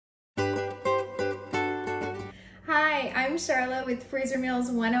I'm Charla with Freezer Meals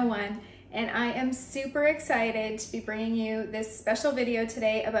 101, and I am super excited to be bringing you this special video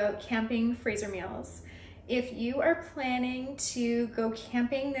today about camping freezer meals. If you are planning to go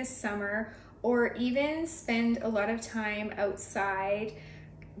camping this summer, or even spend a lot of time outside,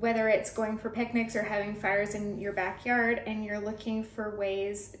 whether it's going for picnics or having fires in your backyard, and you're looking for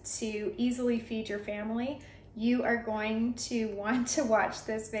ways to easily feed your family, you are going to want to watch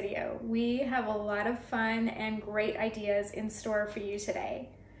this video. We have a lot of fun and great ideas in store for you today.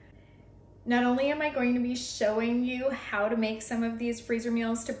 Not only am I going to be showing you how to make some of these freezer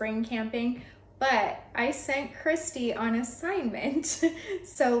meals to bring camping, but I sent Christy on assignment.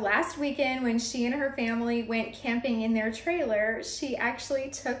 So last weekend when she and her family went camping in their trailer, she actually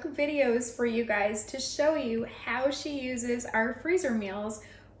took videos for you guys to show you how she uses our freezer meals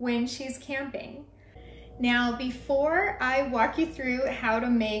when she's camping. Now, before I walk you through how to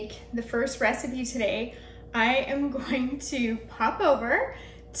make the first recipe today, I am going to pop over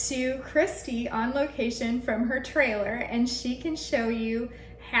to Christy on location from her trailer, and she can show you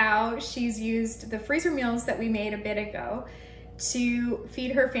how she's used the freezer meals that we made a bit ago to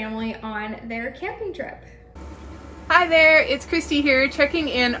feed her family on their camping trip. Hi there, it's Christy here, checking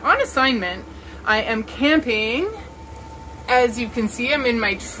in on assignment. I am camping. As you can see, I'm in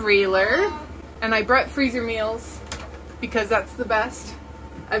my trailer. And I brought freezer meals because that's the best.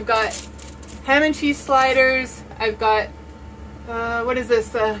 I've got ham and cheese sliders. I've got, what is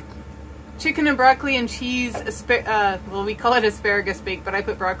this? Chicken and broccoli and cheese, well, we call it asparagus bake, but I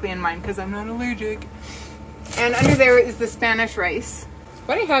put broccoli in mine because I'm not allergic. And under there is the Spanish rice.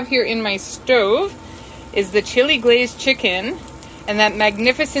 What I have here in my stove is the chili glazed chicken, and that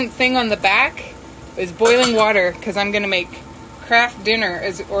magnificent thing on the back is boiling water because I'm gonna make craft dinner,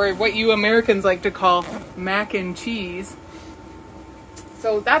 or what you Americans like to call mac and cheese.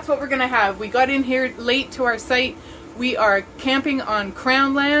 So that's what we're gonna have. We got in here late to our site. We are camping on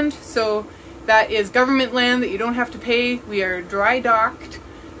Crown land, so that is government land that you don't have to pay. We are dry docked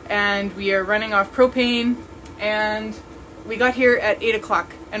and we are running off propane, and we got here at 8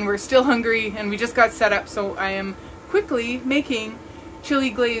 o'clock and we're still hungry and we just got set up, so I am quickly making chili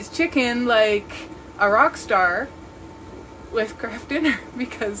glazed chicken like a rock star with craft dinner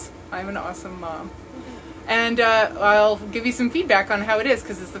because I'm an awesome mom. And I'll give you some feedback on how it is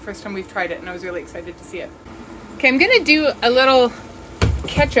because it's the first time we've tried it and I was really excited to see it. Okay, I'm gonna do a little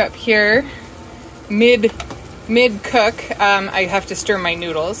ketchup here mid cook. I have to stir my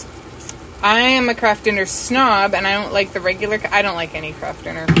noodles. I am a craft dinner snob and I don't like the regular, I don't like any craft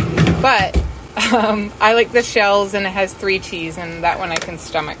dinner, but I like the shells, and it has 3 cheese, and that one I can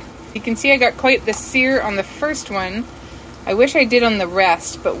stomach. You can see I got quite the sear on the first one. I wish I did on the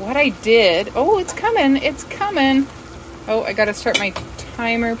rest, but what I did, oh, it's coming, it's coming. Oh, I gotta start my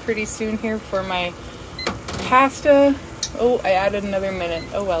timer pretty soon here for my pasta. Oh, I added another minute.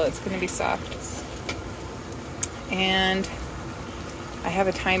 Oh well, it's gonna be soft. And I have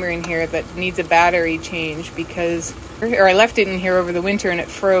a timer in here that needs a battery change because, or I left it in here over the winter and it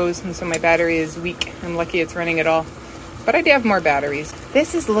froze, and so my battery is weak. I'm lucky it's running at all. But I do have more batteries.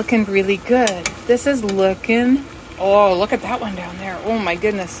 This is looking really good. This is looking, oh, look at that one down there. Oh my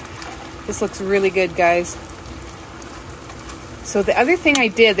goodness. This looks really good, guys. So the other thing I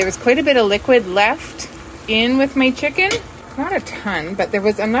did, there was quite a bit of liquid left in with my chicken. Not a ton, but there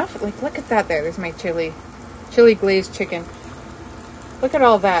was enough. Like, look at that there. There's my chili glazed chicken. Look at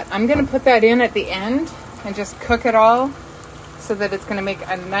all that. I'm going to put that in at the end and just cook it all so that it's going to make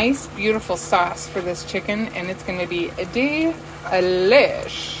a nice, beautiful sauce for this chicken, and it's going to be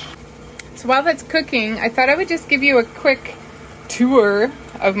delish. So while that's cooking, I thought I would just give you a quick tour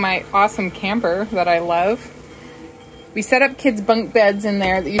of my awesome camper that I love. We set up kids' bunk beds in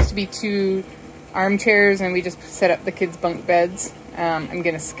there. There used to be 2 armchairs, and we just set up the kids' bunk beds. I'm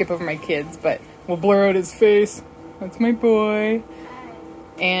going to skip over my kids, but we'll blur out his face. That's my boy.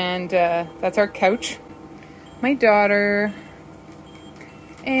 And that's our couch. My daughter.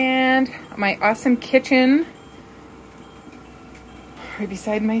 And my awesome kitchen right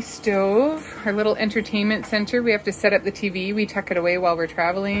beside my stove. Our little entertainment center. We have to set up the TV. We tuck it away while we're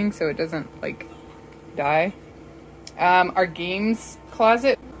traveling so it doesn't like die. Our games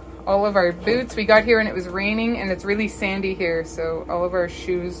closet. All of our boots. We got here and it was raining and it's really sandy here, so all of our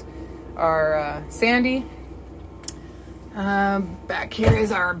shoes are sandy. Back here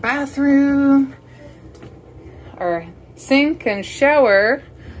is our bathroom. Our sink and shower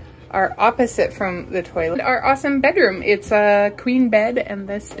are opposite from the toilet. Our awesome bedroom. It's a queen bed, and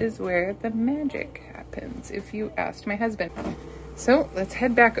this is where the magic happens, if you asked my husband. So let's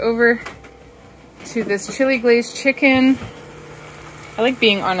head back over to this chili glazed chicken. I like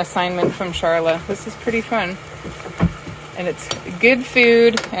being on assignment from Charla. This is pretty fun. and it's good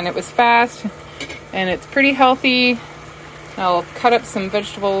food, and it was fast, and it's pretty healthy. I'll cut up some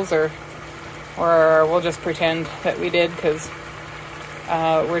vegetables, or we'll just pretend that we did, because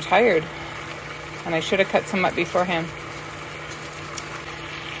we're tired, and I should have cut some up beforehand.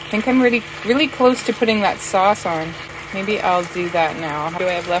 I think I'm really close to putting that sauce on. Maybe I'll do that now. How do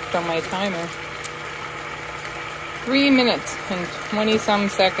I have left on my timer? 3 minutes and 20 some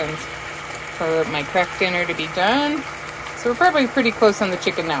seconds for my craft dinner to be done. So we're probably pretty close on the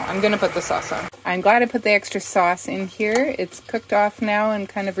chicken now. I'm gonna put the sauce on. I'm glad I put the extra sauce in here. It's cooked off now and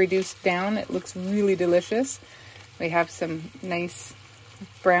kind of reduced down. It looks really delicious. We have some nice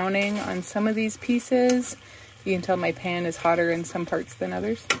browning on some of these pieces. You can tell my pan is hotter in some parts than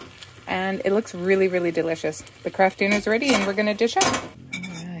others. And it looks really, really delicious. The craft dinner's ready and we're gonna dish up.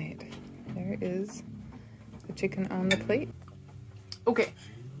 All right, there is the chicken on the plate. Okay,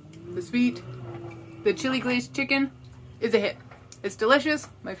 the chili glazed chicken is a hit. It's delicious,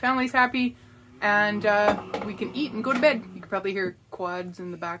 my family's happy, and we can eat and go to bed. You can probably hear quads in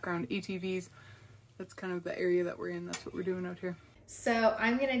the background, ATVs. That's kind of the area that we're in. That's what we're doing out here. So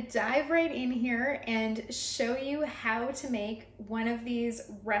I'm gonna dive right in here and show you how to make one of these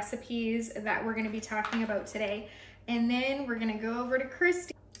recipes that we're gonna be talking about today. And then we're gonna go over to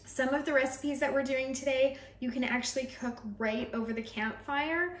Christie. Some of the recipes that we're doing today, you can actually cook right over the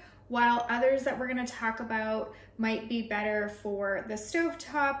campfire, while others that we're gonna talk about might be better for the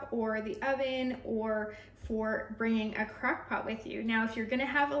stovetop or the oven, or for bringing a crock pot with you. Now, if you're gonna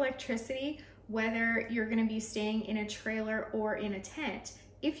have electricity, whether you're gonna be staying in a trailer or in a tent,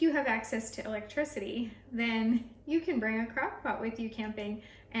 if you have access to electricity, then you can bring a crock pot with you camping.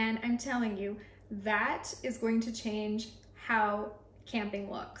 And I'm telling you, that is going to change how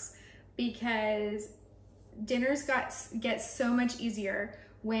camping looks, because dinners get so much easier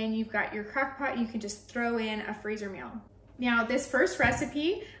when you've got your crock pot. You can just throw in a freezer meal. Now, this first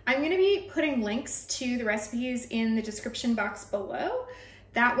recipe, I'm gonna be putting links to the recipes in the description box below.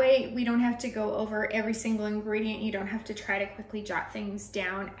 That way we don't have to go over every single ingredient. You don't have to try to quickly jot things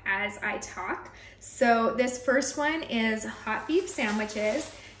down as I talk. So this first one is hot beef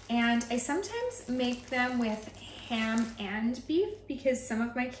sandwiches, and I sometimes make them with ham and beef because some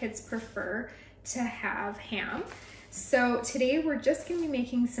of my kids prefer to have ham. So today we're just gonna be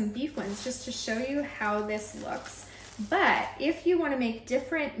making some beef ones just to show you how this looks. But if you wanna make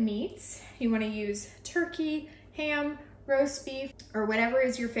different meats, you wanna use turkey, ham, roast beef, or whatever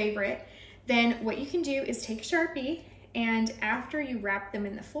is your favorite, then what you can do is take a Sharpie, and after you wrap them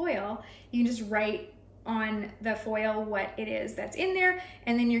in the foil, you can just write on the foil what it is that's in there,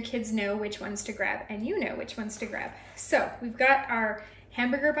 and then your kids know which ones to grab, and you know which ones to grab. So we've got our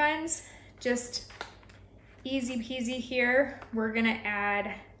hamburger buns, just easy peasy here. We're gonna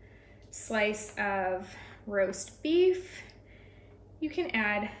add slice of roast beef. You can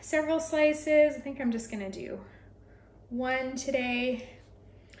add several slices. I think I'm just gonna do one today,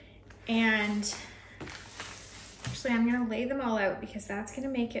 and actually I'm gonna lay them all out because that's gonna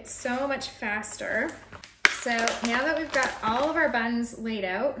make it so much faster. So now that we've got all of our buns laid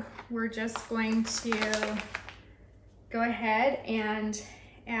out, we're just going to go ahead and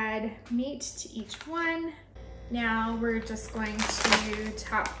add meat to each one. Now we're just going to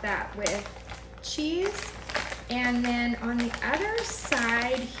top that with cheese. And then on the other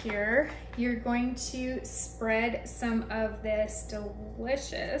side here, you're going to spread some of this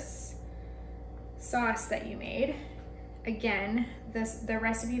delicious sauce that you made. Again, the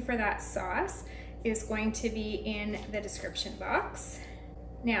recipe for that sauce is going to be in the description box.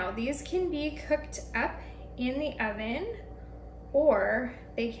 Now, these can be cooked up in the oven, or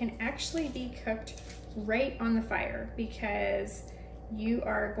they can actually be cooked right on the fire, because you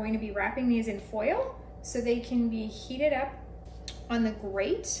are going to be wrapping these in foil, so they can be heated up on the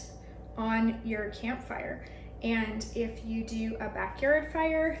grate on your campfire. And if you do a backyard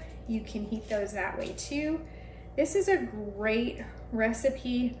fire, you can heat those that way too. This is a great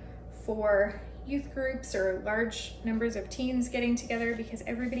recipe for youth groups or large numbers of teens getting together, because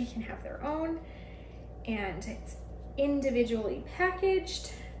everybody can have their own, and it's individually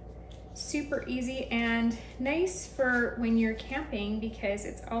packaged, super easy, and nice for when you're camping, because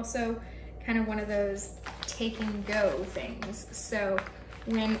it's also kind of one of those take and go things. So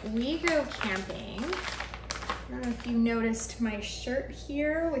when we go camping, I don't know if you noticed my shirt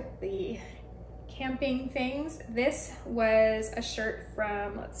here with the camping things. This was a shirt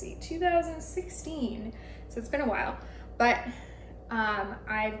from, let's see, 2016. So it's been a while, but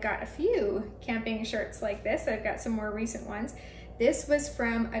I've got a few camping shirts like this. I've got some more recent ones. This was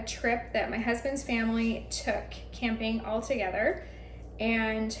from a trip that my husband's family took camping all together.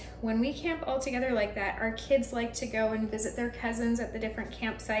 And when we camp all together like that, our kids like to go and visit their cousins at the different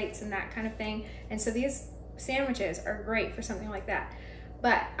campsites and that kind of thing. And so these sandwiches are great for something like that.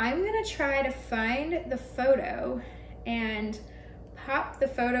 But I'm gonna try to find the photo and pop the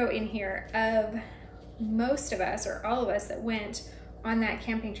photo in here of most of us, or all of us, that went on that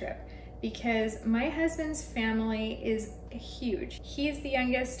camping trip, because my husband's family is huge. He's the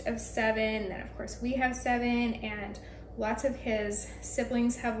youngest of 7, then of course we have 7, and lots of his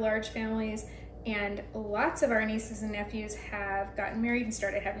siblings have large families, and lots of our nieces and nephews have gotten married and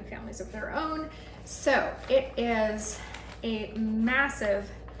started having families of their own. So it is a massive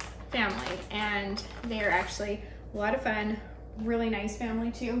family, and they are actually a lot of fun, really nice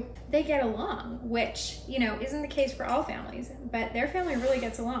family too. They get along, which, you know, isn't the case for all families, but their family really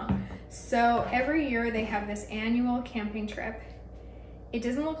gets along. So every year they have this annual camping trip. It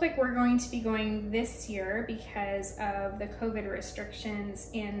doesn't look like we're going to be going this year because of the COVID restrictions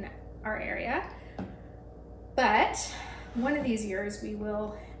in our area, but one of these years we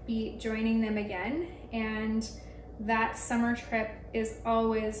will be joining them again, and that summer trip is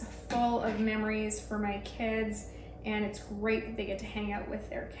always full of memories for my kids, and it's great that they get to hang out with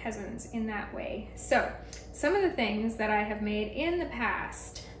their cousins in that way. So some of the things that I have made in the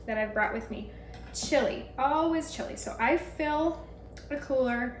past that I've brought with me: chili, always chili. So I fill a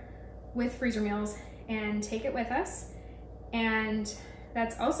cooler with freezer meals and take it with us, and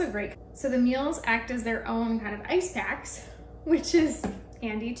that's also great. So the meals act as their own kind of ice packs, which is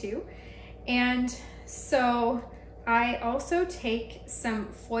handy too. And so I also take some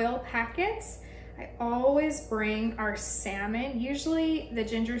foil packets. I always bring our salmon, usually the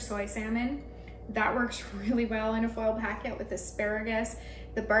ginger soy salmon. That works really well in a foil packet with asparagus.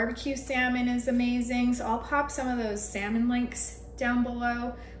 The barbecue salmon is amazing. So I'll pop some of those salmon links down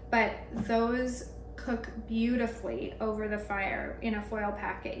below, but those cook beautifully over the fire in a foil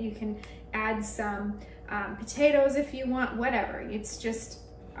packet. You can add some potatoes if you want, whatever. It's just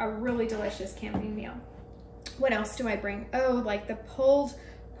a really delicious camping meal. What else do I bring? Oh, like the pulled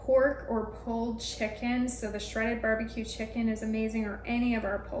pork or pulled chicken. So the shredded barbecue chicken is amazing, or any of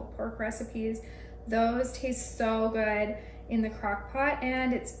our pulled pork recipes. Those taste so good in the crock pot,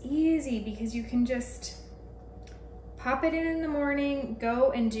 and it's easy because you can just pop it in the morning,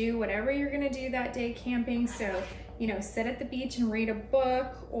 go and do whatever you're gonna do that day camping. So, you know, sit at the beach and read a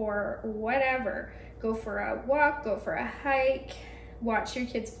book or whatever. Go for a walk, go for a hike, watch your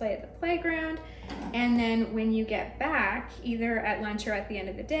kids play at the playground. And then when you get back, either at lunch or at the end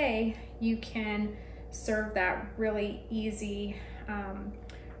of the day, you can serve that really easy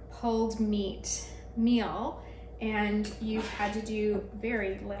pulled meat meal, and you've had to do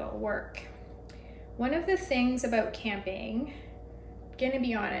very little work. One of the things about camping, I'm gonna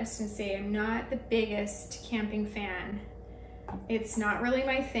be honest and say I'm not the biggest camping fan. It's not really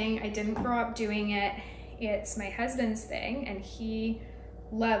my thing. I didn't grow up doing it. It's my husband's thing, and he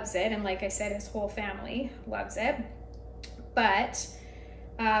loves it. And like I said, his whole family loves it. But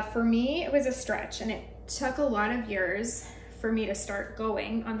for me, it was a stretch, and it took a lot of years for me to start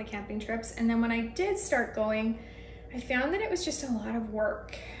going on the camping trips. And then when I did start going, I found that it was just a lot of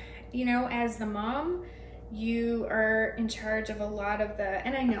work. You know, as the mom, you are in charge of a lot of the,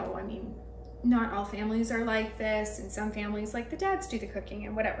 and I know, I mean, not all families are like this, and some families, like the dads, do the cooking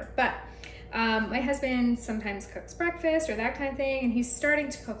and whatever. But my husband sometimes cooks breakfast or that kind of thing, and he's starting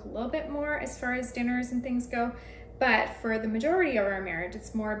to cook a little bit more as far as dinners and things go. But for the majority of our marriage,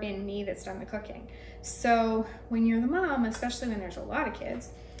 it's more been me that's done the cooking. So when you're the mom, especially when there's a lot of kids,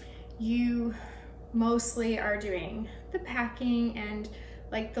 you mostly are doing the packing and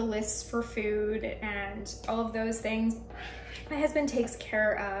like the lists for food and all of those things. My husband takes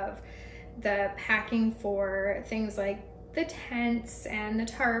care of the packing for things like the tents and the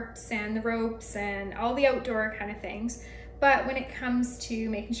tarps and the ropes and all the outdoor kind of things. But when it comes to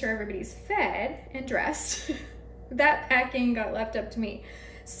making sure everybody's fed and dressed, that packing got left up to me.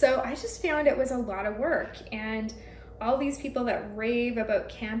 So I just found it was a lot of work, and all these people that rave about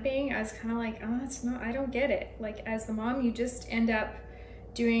camping, I was kind of like, oh, it's not, I don't get it. Like, as the mom, you just end up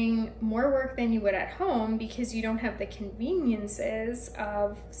doing more work than you would at home because you don't have the conveniences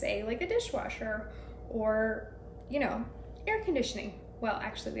of, say, like a dishwasher or, you know, air conditioning. Well,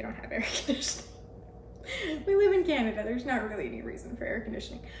 actually, we don't have air conditioning. We live in Canada. There's not really any reason for air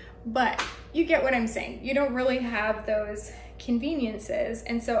conditioning, but you get what I'm saying. You don't really have those conveniences,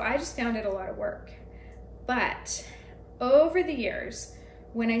 and so I just found it a lot of work. But over the years,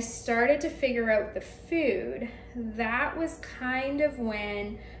 when I started to figure out the food, that was kind of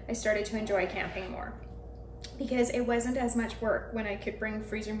when I started to enjoy camping more, because it wasn't as much work when I could bring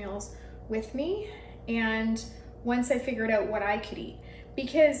freezer meals with me. And once I figured out what I could eat,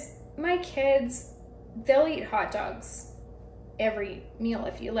 because my kids, they'll eat hot dogs every meal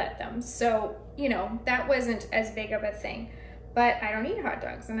if you let them. So, you know, that wasn't as big of a thing. But I don't eat hot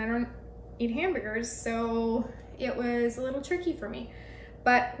dogs and I don't eat hamburgers, so it was a little tricky for me.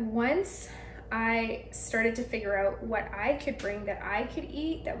 But once I started to figure out what I could bring that I could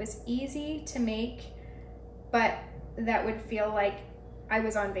eat, that was easy to make, but that would feel like I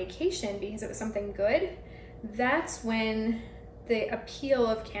was on vacation because it was something good, that's when the appeal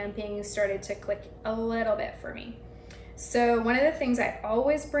of camping started to click a little bit for me. So one of the things I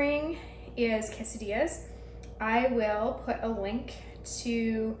always bring is quesadillas. I will put a link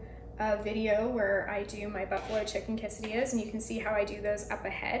to a video where I do my buffalo chicken quesadillas, and you can see how I do those up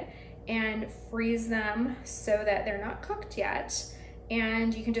ahead, and freeze them so that they're not cooked yet,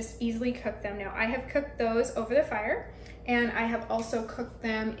 and you can just easily cook them. Now I have cooked those over the fire, and I have also cooked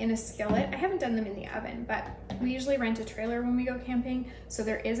them in a skillet. I haven't done them in the oven, but we usually rent a trailer when we go camping, so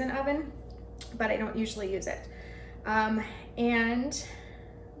there is an oven, but I don't usually use it. And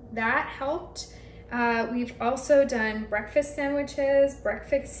that helped. We've also done breakfast sandwiches,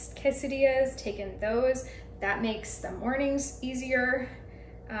 breakfast quesadillas, taken those. That makes the mornings easier.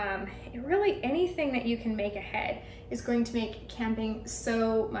 Really anything that you can make ahead is going to make camping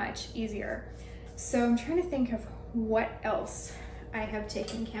so much easier. So I'm trying to think of what else I have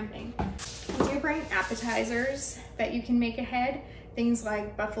taken camping. I do bring appetizers that you can make ahead. Things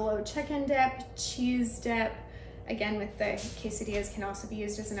like buffalo chicken dip, cheese dip. Again, with the quesadillas can also be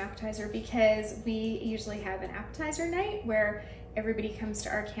used as an appetizer because we usually have an appetizer night where everybody comes to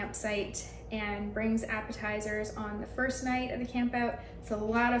our campsite and brings appetizers on the first night of the camp out. It's a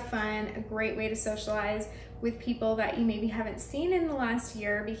lot of fun, a great way to socialize with people that you maybe haven't seen in the last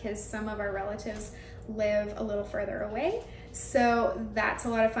year because some of our relatives live a little further away. So that's a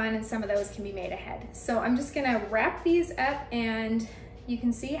lot of fun, and some of those can be made ahead. So I'm just gonna wrap these up and you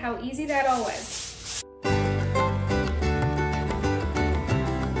can see how easy that all was.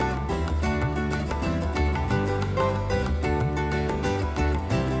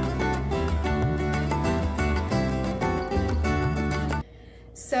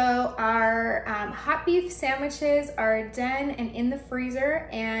 So our hot beef sandwiches are done and in the freezer,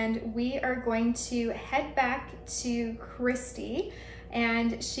 and we are going to head back to Christie,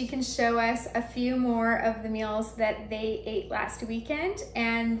 and she can show us a few more of the meals that they ate last weekend,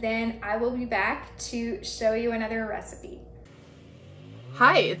 and then I will be back to show you another recipe.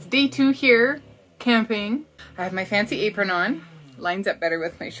 Hi, it's day 2 here, camping. I have my fancy apron on. Lines up better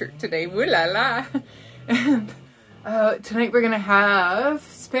with my shirt today, woo la la. And tonight we're gonna have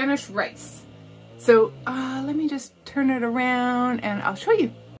Spanish rice. So let me just turn it around and I'll show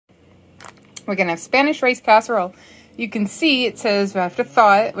you. We're gonna have Spanish rice casserole. You can see it says we have to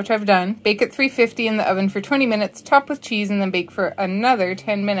thaw it, which I've done. Bake at 350 in the oven for 20 minutes, top with cheese, and then bake for another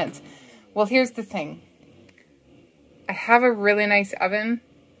 10 minutes. Well, here's the thing. I have a really nice oven,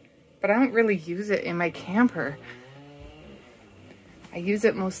 but I don't really use it in my camper. I use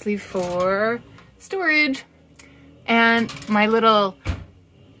it mostly for storage. And my little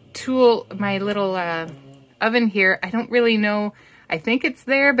tool, my little oven here, I don't really know. I think it's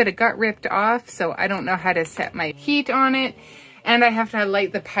there, but it got ripped off, so I don't know how to set my heat on it. And I have to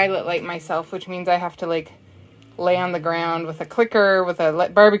light the pilot light myself, which means I have to like lay on the ground with a clicker, with a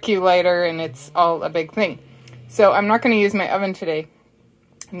barbecue lighter, and it's all a big thing. So I'm not going to use my oven today.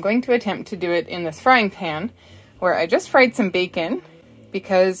 I'm going to attempt to do it in this frying pan where I just fried some bacon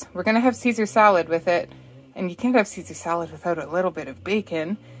because we're going to have Caesar salad with it. And you can't have Caesar salad without a little bit of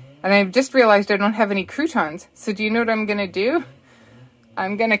bacon. And I've just realized I don't have any croutons. So do you know what I'm going to do?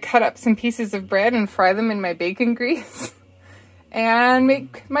 I'm going to cut up some pieces of bread and fry them in my bacon grease and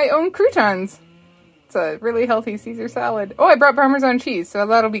make my own croutons. It's a really healthy Caesar salad. Oh, I brought Parmesan cheese, so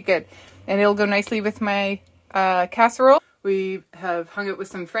that'll be good. And it'll go nicely with my casserole. We have hung out with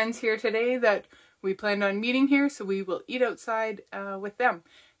some friends here today that we planned on meeting here, so we will eat outside with them.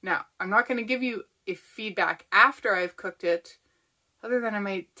 Now, I'm not going to give you a feedback after I've cooked it, other than I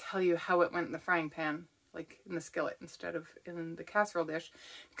might tell you how it went in the frying pan, like in the skillet instead of in the casserole dish,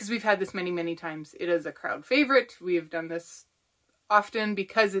 because we've had this many times. It is a crowd favorite. We have done this often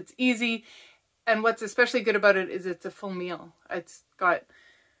because it's easy, and what's especially good about it is it's a full meal. It's got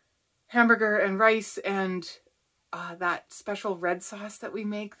hamburger and rice and that special red sauce that we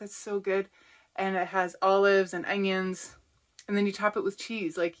make that's so good, and it has olives and onions. And then you top it with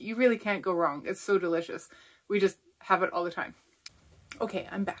cheese. Like, you really can't go wrong. It's so delicious. We just have it all the time. Okay,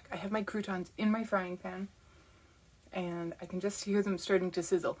 I'm back. I have my croutons in my frying pan. And I can just hear them starting to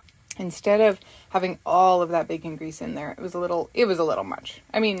sizzle. Instead of having all of that bacon grease in there, it was a little much.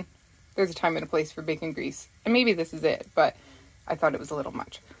 I mean, there's a time and a place for bacon grease. And maybe this is it. But I thought it was a little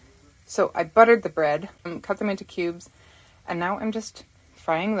much. So I buttered the bread, cut them into cubes, and now I'm just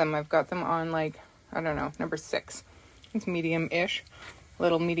frying them. I've got them on like, I don't know, number 6. It's medium-ish, a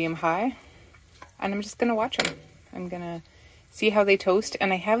little medium-high. And I'm just going to watch them. I'm going to see how they toast.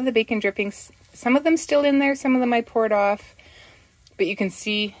 And I have the bacon drippings, some of them still in there, some of them I poured off. But you can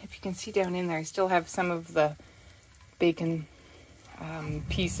see, if you can see down in there, I still have some of the bacon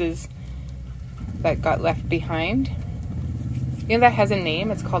pieces that got left behind. You know, that has a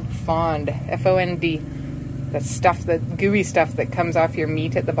name. It's called fond, F-O-N-D. The stuff, the gooey stuff that comes off your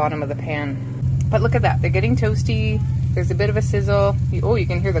meat at the bottom of the pan. But look at that. They're getting toasty. There's a bit of a sizzle. Oh, you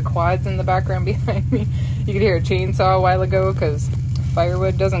can hear the quads in the background behind me. You could hear a chainsaw a while ago because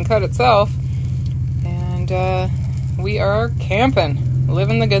firewood doesn't cut itself. And we are camping,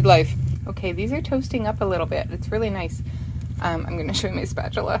 living the good life. Okay, these are toasting up a little bit. It's really nice. I'm going to show you my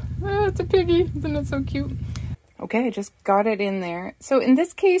spatula. Oh, it's a piggy. Isn't it so cute? Okay, I just got it in there. So in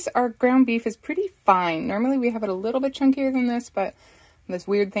this case, our ground beef is pretty fine. Normally we have it a little bit chunkier than this, but this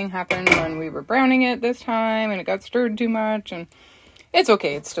weird thing happened when we were browning it this time and it got stirred too much, and it's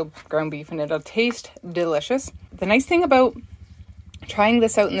okay. It's still ground beef and it'll taste delicious. The nice thing about trying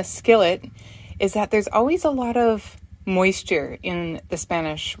this out in the skillet is that there's always a lot of moisture in the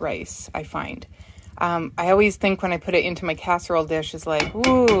Spanish rice, I find. I always think when I put it into my casserole dish is like,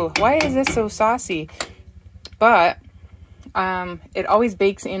 ooh, why is this so saucy? But it always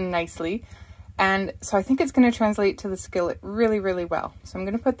bakes in nicely. And so I think it's going to translate to the skillet really, really well. So I'm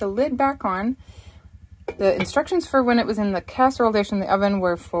going to put the lid back on. The instructions for when it was in the casserole dish in the oven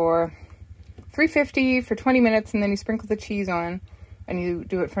were for 350 for 20 minutes, and then you sprinkle the cheese on and you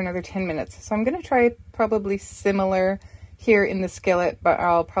do it for another 10 minutes. So I'm going to try probably similar here in the skillet, but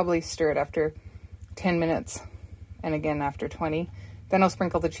I'll probably stir it after 10 minutes and again after 20. Then I'll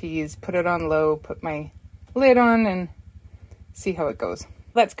sprinkle the cheese, put it on low, put my lid on, and see how it goes.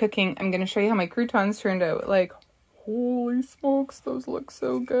 That's cooking. I'm going to show you how my croutons turned out. Like, holy smokes, those look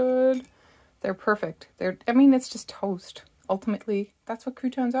so good. They're perfect. I mean, it's just toast. Ultimately, that's what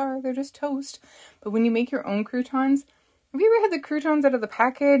croutons are. They're just toast. But when you make your own croutons, have you ever had the croutons out of the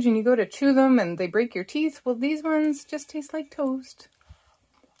package and you go to chew them and they break your teeth? Well, these ones just taste like toast.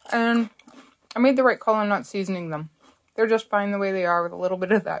 And I made the right call on not seasoning them. They're just fine the way they are with a little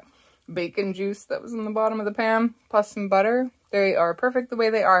bit of that bacon juice that was in the bottom of the pan, plus some butter. They are perfect the way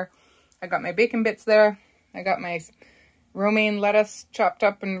they are. I got my bacon bits there. I got my romaine lettuce chopped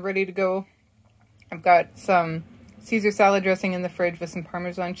up and ready to go. I've got some Caesar salad dressing in the fridge with some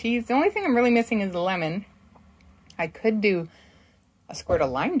Parmesan cheese. The only thing I'm really missing is lemon. I could do a squirt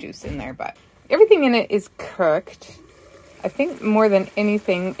of lime juice in there, but everything in it is cooked. I think more than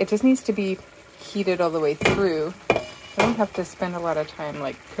anything, it just needs to be heated all the way through. I don't have to spend a lot of time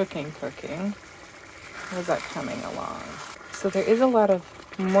like cooking. How's that coming along? So there is a lot of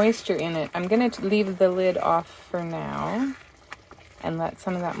moisture in it. I'm going to leave the lid off for now and let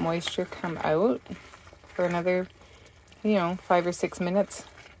some of that moisture come out for another, 5 or 6 minutes.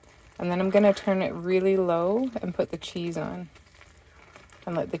 And then I'm going to turn it really low and put the cheese on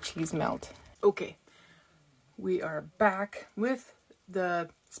and let the cheese melt. Okay, we are back with the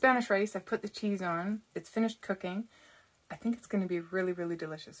Spanish rice. I've put the cheese on. It's finished cooking. I think it's going to be really, really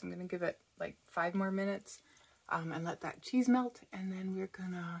delicious. I'm going to give it like 5 more minutes and let that cheese melt, and then we're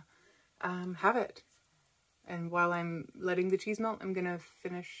going to have it. And while I'm letting the cheese melt, I'm going to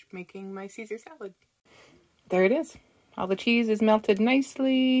finish making my Caesar salad. There it is. All the cheese is melted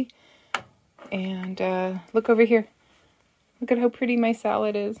nicely. And look over here. Look at how pretty my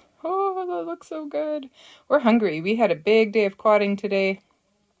salad is. Oh, that looks so good. We're hungry. We had a big day of quadding today,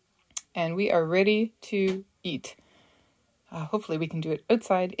 and we are ready to eat. Hopefully we can do it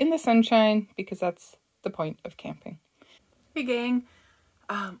outside in the sunshine, because that's the point of camping. Hey gang,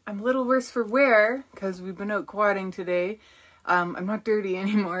 I'm a little worse for wear because we've been out quadding today. I'm not dirty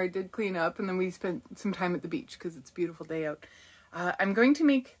anymore. I did clean up, and then we spent some time at the beach because it's a beautiful day out. I'm going to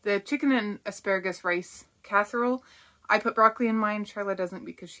make the chicken and asparagus rice casserole. I put broccoli in mine. Charlotte doesn't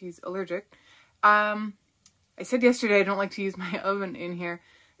because she's allergic. I said yesterday I don't like to use my oven in here.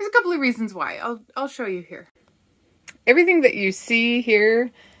 There's a couple of reasons why. I'll show you here. Everything that you see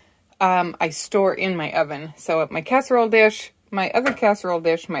here, I store in my oven. So my casserole dish, my other casserole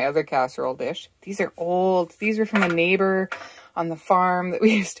dish, my other casserole dish. These are old. These are from a neighbor on the farm that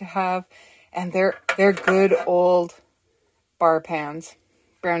we used to have. And they're good old bar pans,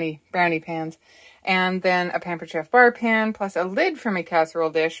 brownie pans. And then a Pampered Chef bar pan, plus a lid for my casserole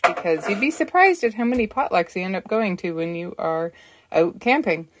dish, because you'd be surprised at how many potlucks you end up going to when you are out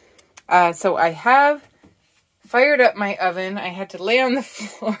camping. So I have fired up my oven. I had to lay on the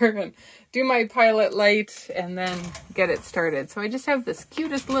floor and do my pilot light and then get it started. So I just have this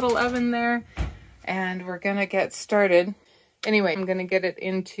cutest little oven there and we're gonna get started. Anyway, I'm gonna get it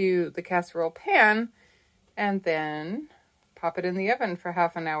into the casserole pan and then pop it in the oven for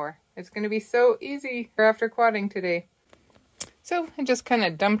half an hour. It's gonna be so easy after quadding today. So I just kind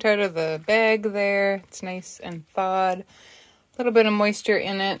of dumped out of the bag there. It's nice and thawed. A little bit of moisture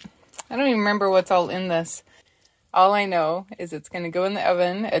in it. I don't even remember what's all in this. All I know is it's going to go in the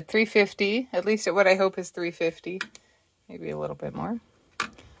oven at 350, at least at what I hope is 350, maybe a little bit more.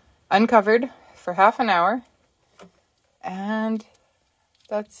 Uncovered for half an hour. And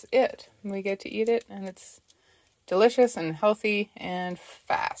that's it. We get to eat it and it's delicious and healthy and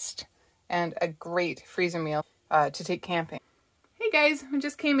fast. And a great freezer meal to take camping. Hey guys, I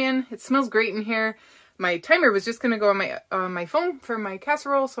just came in. It smells great in here. My timer was just going to go on my phone for my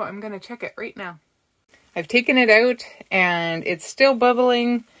casserole, so I'm going to check it right now. I've taken it out and it's still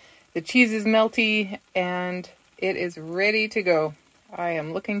bubbling. The cheese is melty and it is ready to go. I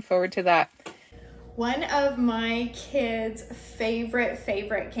am looking forward to that. One of my kids' favorite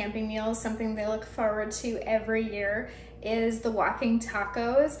camping meals, something they look forward to every year, is the walking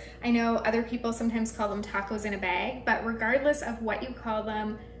tacos. I know other people sometimes call them tacos in a bag, but regardless of what you call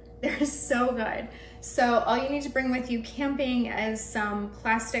them, they're so good. So all you need to bring with you camping is some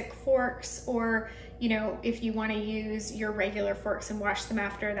plastic forks, or you know, if you want to use your regular forks and wash them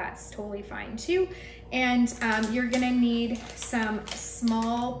after, that's totally fine too. And you're gonna need some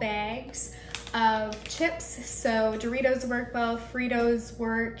small bags of chips. So Doritos work well, Fritos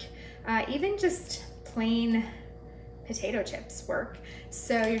work, even just plain potato chips work.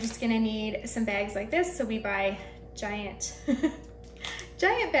 So you're just gonna need some bags like this. So we buy giant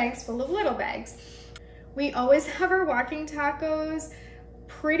giant bags full of little bags. We always have our walking tacos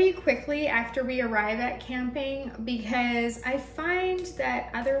pretty quickly after we arrive at camping, because I find that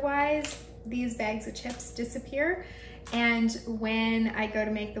otherwise these bags of chips disappear, and when I go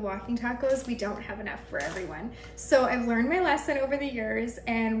to make the walking tacos, we don't have enough for everyone. So I've learned my lesson over the years,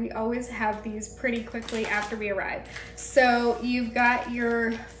 and we always have these pretty quickly after we arrive. So you've got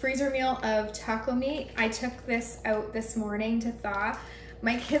your freezer meal of taco meat. I took this out this morning to thaw.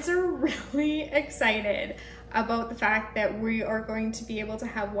 My kids are really excited about the fact that we are going to be able to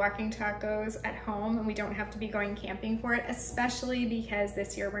have walking tacos at home and we don't have to be going camping for it, especially because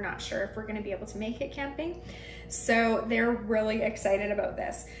this year we're not sure if we're going to be able to make it camping. So they're really excited about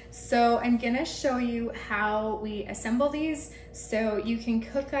this. So I'm going to show you how we assemble these so you can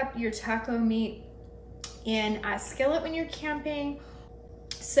cook up your taco meat in a skillet when you're camping.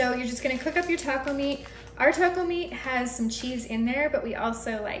 So you're just going to cook up your taco meat. Our taco meat has some cheese in there, but we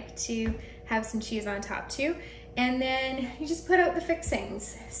also like to have some cheese on top too. And then you just put out the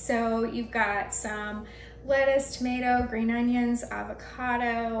fixings. So you've got some lettuce, tomato, green onions,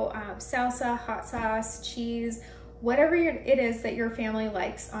 avocado, salsa, hot sauce, cheese, whatever it is that your family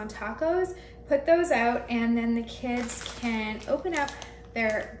likes on tacos. Put those out, and then the kids can open up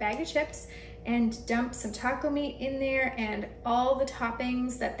their bag of chips and dump some taco meat in there and all the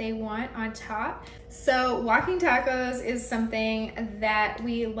toppings that they want on top. So walking tacos is something that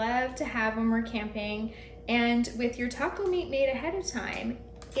we love to have when we're camping, and with your taco meat made ahead of time,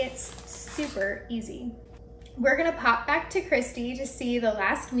 it's super easy. We're gonna pop back to Christie to see the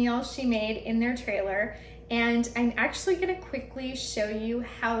last meal she made in their trailer, and I'm actually gonna quickly show you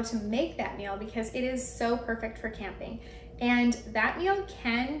how to make that meal because it is so perfect for camping. And that meal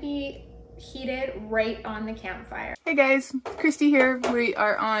can be heated right on the campfire. Hey guys, Christy here. We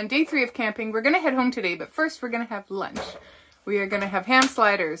are on day 3 of camping. We're gonna head home today, but first we're gonna have lunch. We are gonna have ham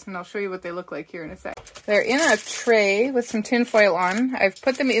sliders, and I'll show you what they look like here in a sec. They're in a tray with some tin foil on. I've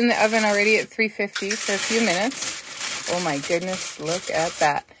put them in the oven already at 350 for a few minutes. Oh my goodness, look at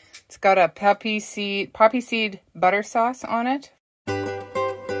that. It's got a poppy seed butter sauce on it.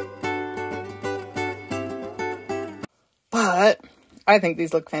 But I think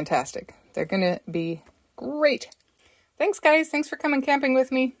these look fantastic. They're gonna be great. Thanks guys, thanks for coming camping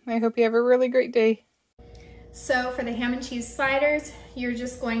with me. I hope you have a really great day. So for the ham and cheese sliders, you're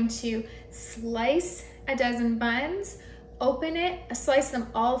just going to slice a dozen buns, open it, slice them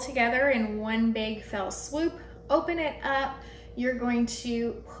all together in one big fell swoop, open it up. You're going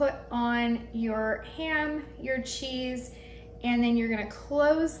to put on your ham, your cheese, and then you're gonna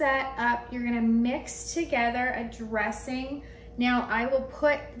close that up. You're gonna mix together a dressing. Now I will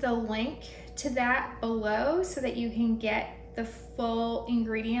put the link to that below so that you can get the full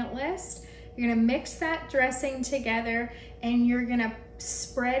ingredient list. You're gonna mix that dressing together and you're gonna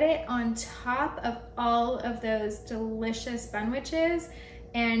spread it on top of all of those delicious bunwiches.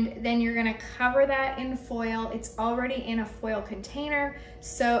 And then you're gonna cover that in foil. It's already in a foil container,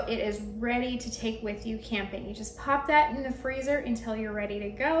 so it is ready to take with you camping. You just pop that in the freezer until you're ready to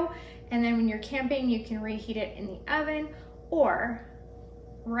go. And then when you're camping, you can reheat it in the oven or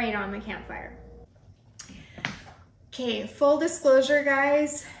right on the campfire. Okay, full disclosure,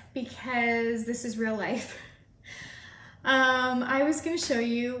 guys, because this is real life. I was gonna show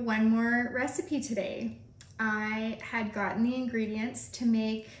you one more recipe today. I had gotten the ingredients to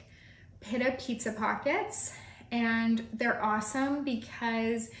make pita pizza pockets, and they're awesome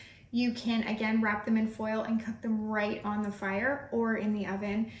because you can, again, wrap them in foil and cook them right on the fire or in the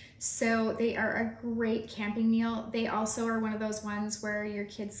oven. So they are a great camping meal. They also are one of those ones where your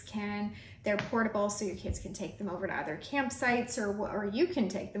kids they're portable, so your kids can take them over to other campsites, or you can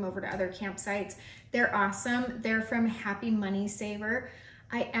take them over to other campsites. They're awesome. They're from Happy Money Saver.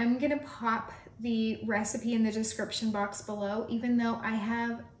 I am gonna pop the recipe in the description box below, even though I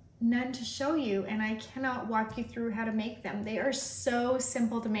have none to show you and I cannot walk you through how to make them. They are so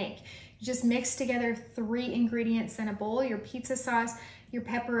simple to make. You just mix together 3 ingredients in a bowl: your pizza sauce, your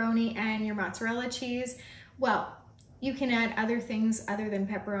pepperoni, and your mozzarella cheese. Well, you can add other things other than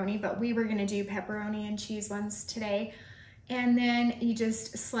pepperoni, but we were gonna do pepperoni and cheese ones today. And then you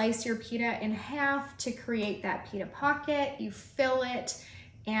just slice your pita in half to create that pita pocket. You fill it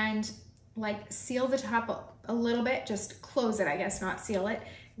and like seal the top a little bit, just close it, I guess, not seal it,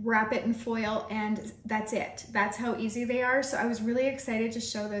 wrap it in foil, and that's it. That's how easy they are. So I was really excited to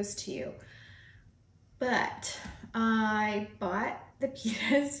show those to you. But I bought the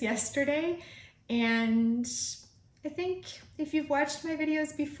pitas yesterday, and I think if you've watched my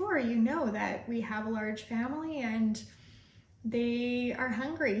videos before, you know that we have a large family and they are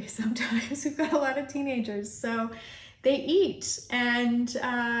hungry sometimes. We've got a lot of teenagers, so they eat, and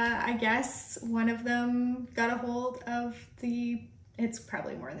I guess one of them got a hold of it's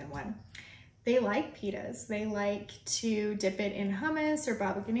probably more than one. They like pitas. They like to dip it in hummus or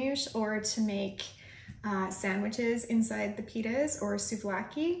baba ganoush, or to make sandwiches inside the pitas or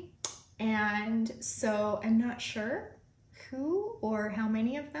souvlaki. And so I'm not sure who or how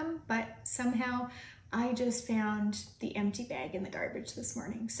many of them, but somehow I just found the empty bag in the garbage this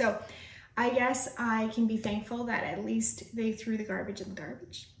morning. So I guess I can be thankful that at least they threw the garbage in the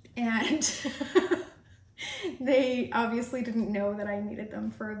garbage. And they obviously didn't know that I needed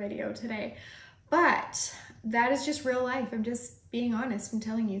them for a video today. But that is just real life. I'm just being honest and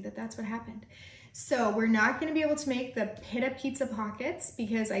telling you that that's what happened. So we're not going to be able to make the pita pizza pockets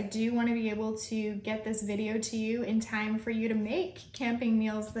because I do want to be able to get this video to you in time for you to make camping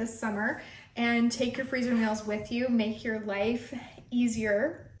meals this summer and take your freezer meals with you, make your life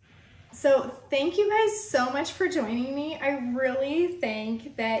easier. So thank you guys so much for joining me. I really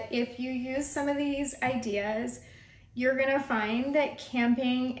think that if you use some of these ideas, you're gonna find that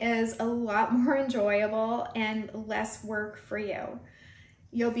camping is a lot more enjoyable and less work for you.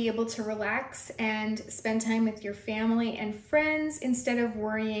 You'll be able to relax and spend time with your family and friends instead of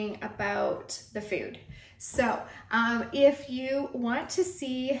worrying about the food. So if you want to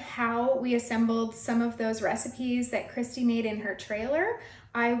see how we assembled some of those recipes that Christy made in her trailer,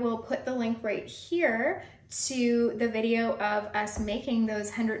 I will put the link right here to the video of us making those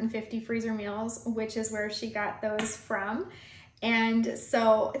 150 freezer meals, which is where she got those from. And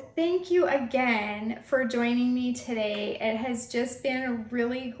so thank you again for joining me today. It has just been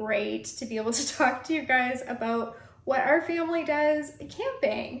really great to be able to talk to you guys about what our family does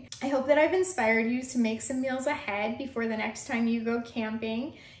camping. I hope that I've inspired you to make some meals ahead before the next time you go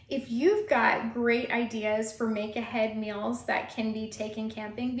camping. If you've got great ideas for make ahead meals that can be taken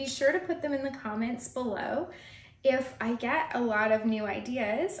camping, be sure to put them in the comments below. If I get a lot of new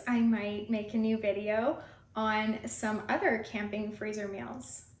ideas, I might make a new video on some other camping freezer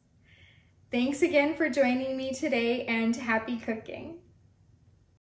meals. Thanks again for joining me today, and happy cooking.